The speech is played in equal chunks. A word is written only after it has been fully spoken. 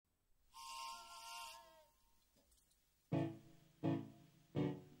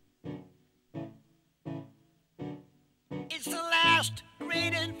She's the last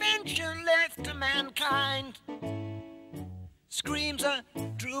great invention left to mankind. Screams a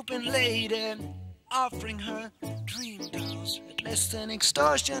drooping lady, offering her dream dolls at less than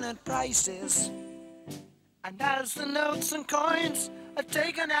extortionate prices. And as the notes and coins are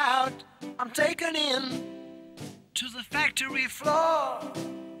taken out, I'm taken in to the factory floor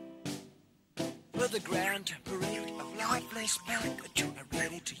for the grand parade of lifeless packaging are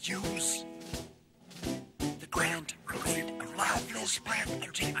ready to use. The grand parade of lifeless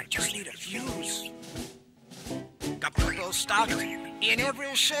packaging, I just need a fuse. Got people stocked in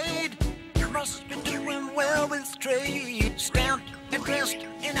every shade. Must be doing well with trade. Stamped and dressed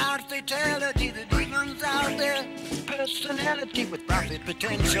in art fatality. The demons out there, personality with profit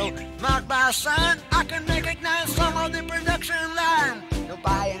potential. Marked by a sign, I can recognize some of the production line. No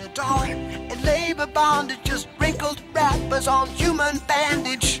buying at all, and labor bondage, just wrinkled wrappers on human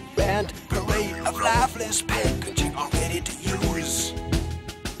bandage. Grand parade of lifeless packaging, all ready to use.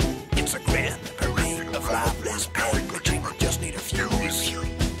 It's a grand parade of lifeless packaging, I just need a fuse.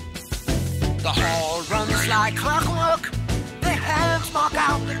 The hall runs like clockwork, their hands mark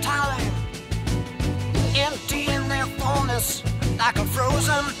out the time. Empty in their fullness, like a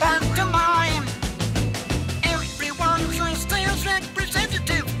frozen pantomime.